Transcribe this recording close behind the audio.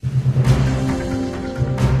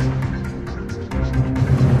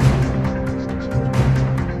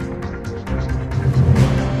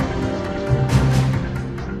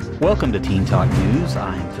Welcome to Teen Talk News.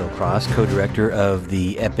 I'm Phil Cross, co-director of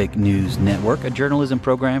the Epic News Network, a journalism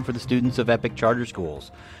program for the students of Epic Charter Schools.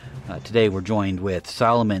 Today we're joined with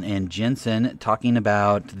Solomon and Jensen talking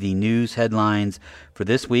about the news headlines for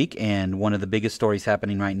this week. And one of the biggest stories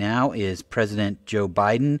happening right now is President Joe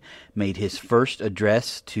Biden made his first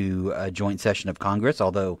address to a joint session of Congress,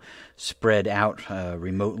 although spread out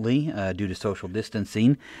remotely due to social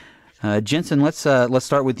distancing. Jensen, let's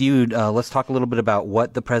start with you. Let's talk a little bit about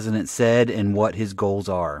what the president said and what his goals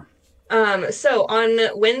are. So on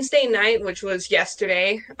Wednesday night, which was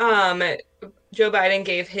yesterday, Joe Biden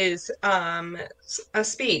gave his a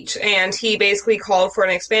speech, and he basically called for an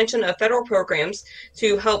expansion of federal programs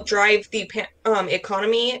to help drive the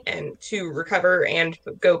economy and to recover and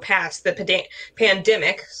go past the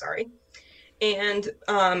pandemic. And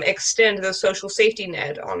extend the social safety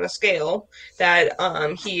net on a scale that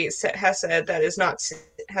has said that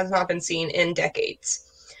has not been seen in decades.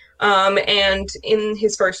 And in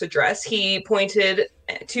his first address, he pointed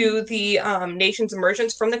to the nation's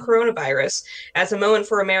emergence from the coronavirus as a moment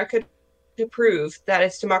for America to prove that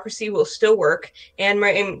its democracy will still work and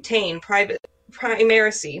maintain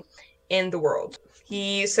primacy in the world.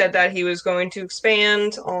 He said that he was going to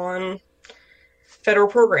expand on federal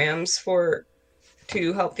programs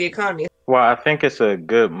to help the economy. Well, I think it's a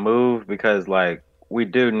good move because, we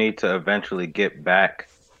do need to eventually get back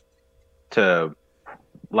to,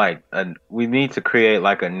 we need to create,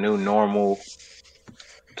 a new normal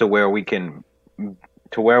to where we can,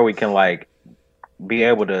 be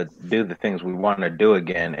able to do the things we want to do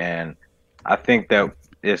again. And I think that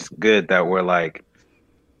it's good that we're,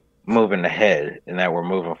 moving ahead and that we're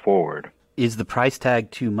moving forward. Is the price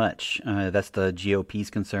tag too much? That's the GOP's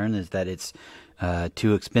concern, is that it's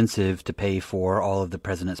too expensive to pay for all of the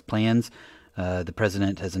president's plans. The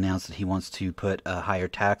president has announced that he wants to put a higher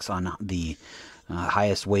tax on the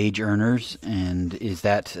highest wage earners, and is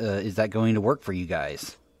that going to work for you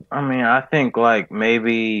guys? I mean, I think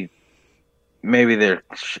maybe there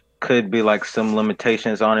could be some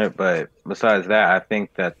limitations on it, but besides that, I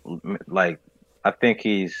think that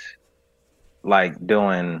he's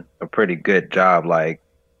doing a pretty good job.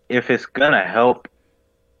 If it's gonna help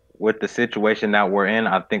with the situation that we're in,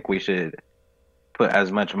 I think we should put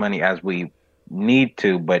as much money as we need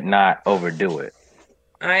to, but not overdo it.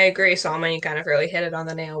 I agree, Solomon. You kind of really hit it on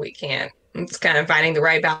the nail. It's kind of finding the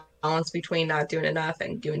right balance between not doing enough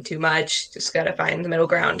and doing too much. Just got to find the middle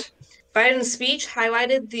ground. Biden's speech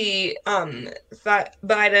highlighted the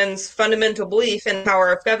Biden's fundamental belief in the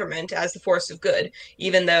power of government as the force of good,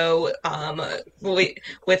 even though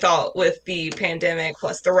with the pandemic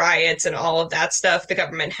plus the riots and all of that stuff, the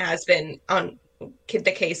government has been on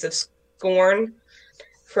the case of scorn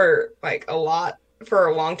for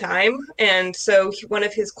a long time. And so one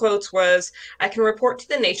of his quotes was, "I can report to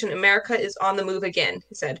the nation America is on the move again,"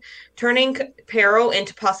 he said, "turning peril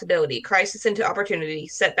into possibility, crisis into opportunity,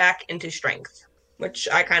 setback into strength," which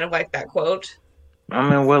I kind of like that quote. I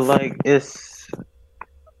mean, well, it's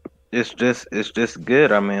just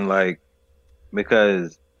good. I mean,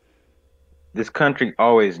 because this country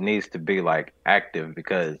always needs to be active,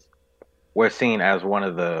 because we're seen as one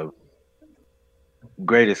of the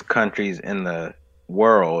greatest countries in the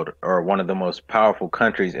world, or one of the most powerful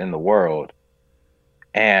countries in the world,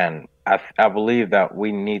 and I believe that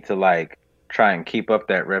we need to try and keep up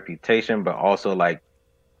that reputation, but also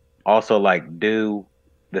do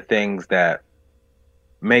the things that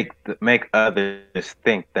make others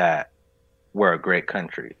think that we're a great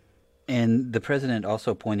country. And the president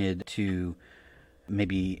also pointed to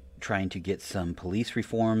maybe trying to get some police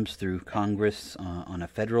reforms through Congress on a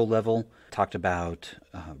federal level, talked about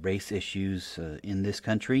race issues in this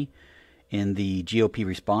country. In the GOP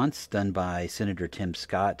response done by Senator Tim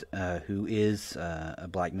Scott, who is a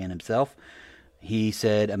black man himself, he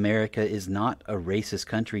said America is not a racist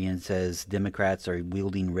country and says Democrats are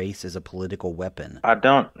wielding race as a political weapon. I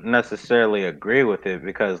don't necessarily agree with it,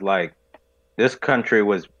 because this country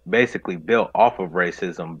was basically built off of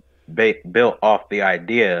racism, built off the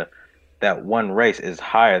idea that one race is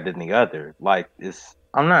higher than the other.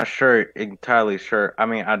 I'm not entirely sure. I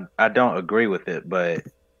mean, I don't agree with it, but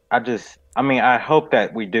I hope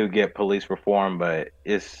that we do get police reform, but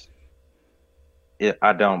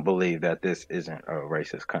I don't believe that this isn't a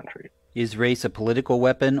racist country. Is race a political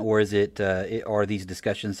weapon, or is it? Are these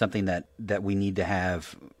discussions something that we need to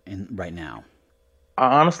have right now?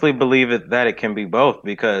 I honestly believe that it can be both,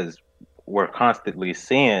 because we're constantly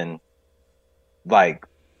seeing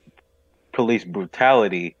police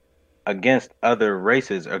brutality against other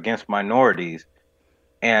races, against minorities,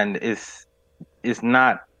 and it's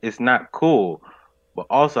not cool. But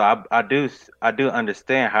also, I do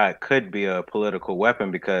understand how it could be a political weapon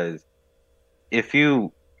because if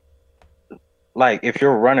you if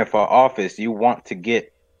you're running for office, you want to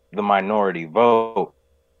get the minority vote,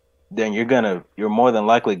 then you're more than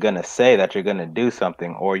likely gonna say that you're gonna do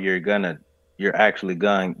something, or you're actually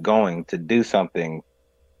going to do something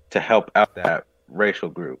to help out that racial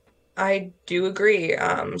group. I do agree.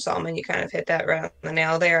 Solomon, you kind of hit that right on the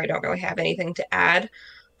nail there. I don't really have anything to add.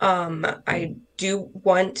 I do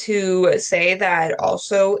want to say that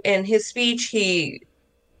also in his speech, a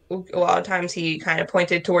lot of times he kind of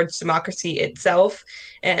pointed towards democracy itself,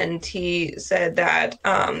 and he said that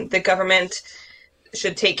the government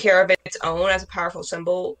should take care of its own as a powerful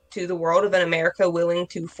symbol to the world of an America willing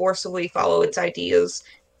to forcibly follow its ideals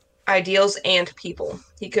and people.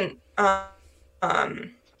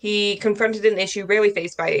 He confronted an issue rarely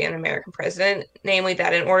faced by an American president, namely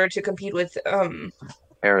that in order to compete with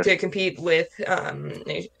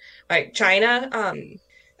like China,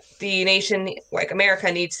 the nation like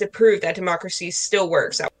America needs to prove that democracy still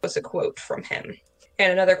works. That was a quote from him.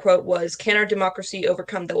 And another quote was, "Can our democracy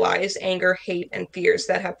overcome the lies, anger, hate, and fears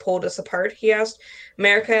that have pulled us apart?" He asked.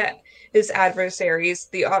 America's adversaries,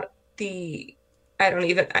 the I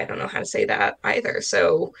don't know how to say that either.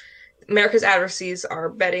 So America's adversaries are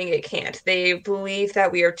betting it can't. They believe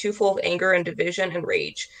that we are too full of anger and division and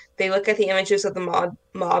rage. They look at the images of the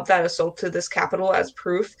mob that assaulted this capital as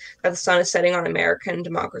proof that the sun is setting on American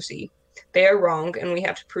democracy. They are wrong, and we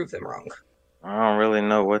have to prove them wrong. I don't really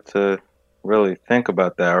know what to really think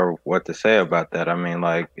about that or what to say about that. I mean,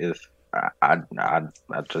 I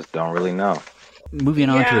just don't really know. Moving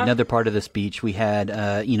on to another part of the speech, we had,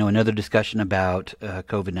 another discussion about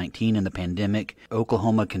COVID-19 and the pandemic.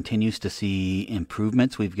 Oklahoma continues to see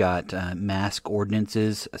improvements. We've got mask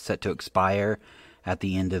ordinances set to expire at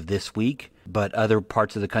the end of this week, but other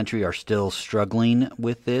parts of the country are still struggling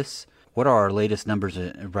with this. What are our latest numbers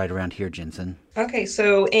right around here, Jensen? Okay,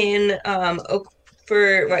 so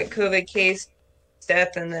for like COVID case,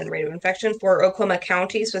 death, and then rate of infection for Oklahoma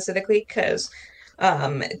County specifically, because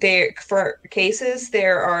for cases,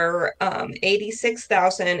 there are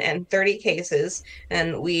 86,030 cases,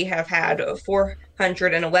 and we have had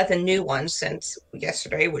 411 new ones since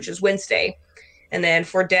yesterday, which is Wednesday. And then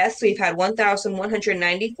for deaths, we've had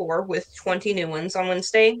 1,194 with 20 new ones on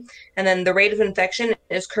Wednesday. And then the rate of infection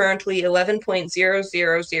is currently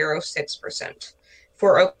 11.0006%.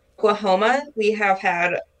 For Oklahoma, we have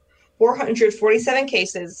had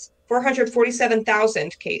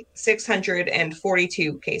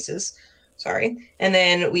 447,642 cases. And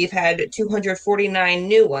then we've had 249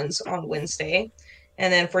 new ones on Wednesday.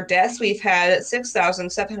 And then for deaths, we've had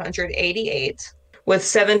 6,788 with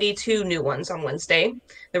 72 new ones on Wednesday.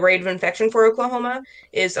 The rate of infection for Oklahoma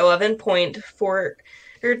is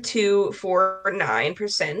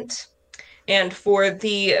 11.4249%. And for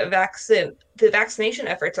the vaccination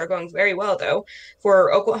efforts are going very well, though.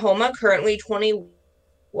 For Oklahoma, currently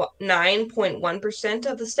 29.1%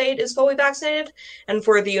 of the state is fully vaccinated. And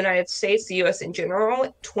for the United States, the U.S. in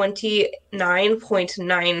general,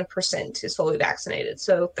 29.9% is fully vaccinated.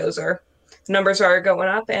 So the numbers are going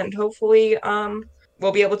up, and hopefully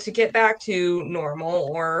we'll be able to get back to normal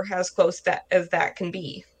or as close as that can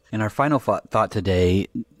be. And our final thought today,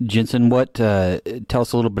 Jensen, tell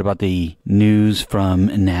us a little bit about the news from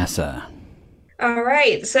NASA. All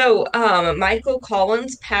right. So Michael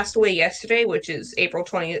Collins passed away yesterday, which is April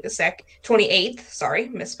 28th. Sorry,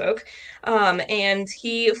 misspoke. And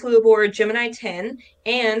he flew aboard Gemini 10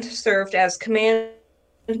 and served as command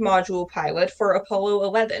module pilot for Apollo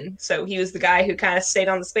 11. So he was the guy who kind of stayed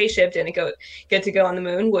on the spaceship, didn't get to go on the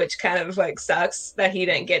moon, which kind of like sucks that he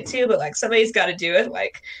didn't get to, but like somebody's got to do it.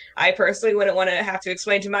 Like I personally wouldn't want to have to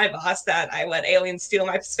explain to my boss that I let aliens steal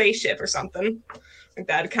my spaceship or something. Like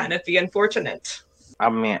that'd kind of be unfortunate. I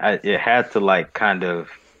mean, it had to be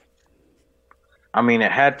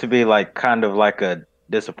like kind of like a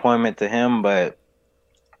disappointment to him, but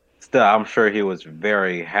still, I'm sure he was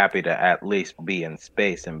very happy to at least be in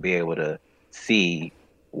space and be able to see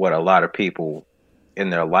what a lot of people in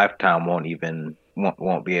their lifetime won't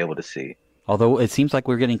be able to see. Although it seems like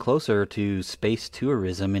we're getting closer to space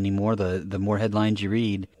tourism anymore, the more headlines you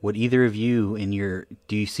read. Would either of you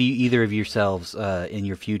do you see either of yourselves in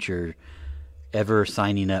your future ever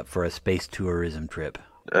signing up for a space tourism trip?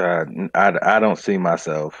 I don't see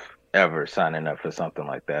myself ever signing up for something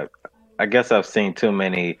like that. I guess I've seen too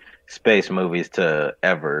many space movies to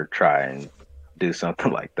ever try and do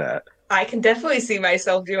something like that. I can definitely see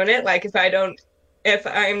myself doing it. Like if I don't if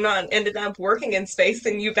I'm not ended up working in space,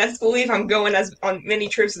 then you best believe I'm going as on many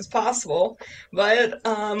trips as possible. But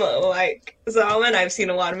like Solomon, I've seen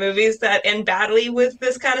a lot of movies that end badly with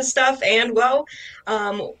this kind of stuff, and well,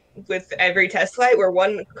 with every test flight, we're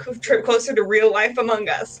one trip closer to real life among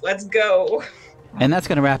us. Let's go. And that's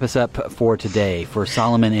going to wrap us up for today. For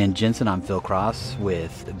Solomon and Jensen, I'm Phil Cross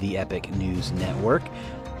with the Epic News Network.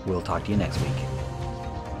 We'll talk to you next week.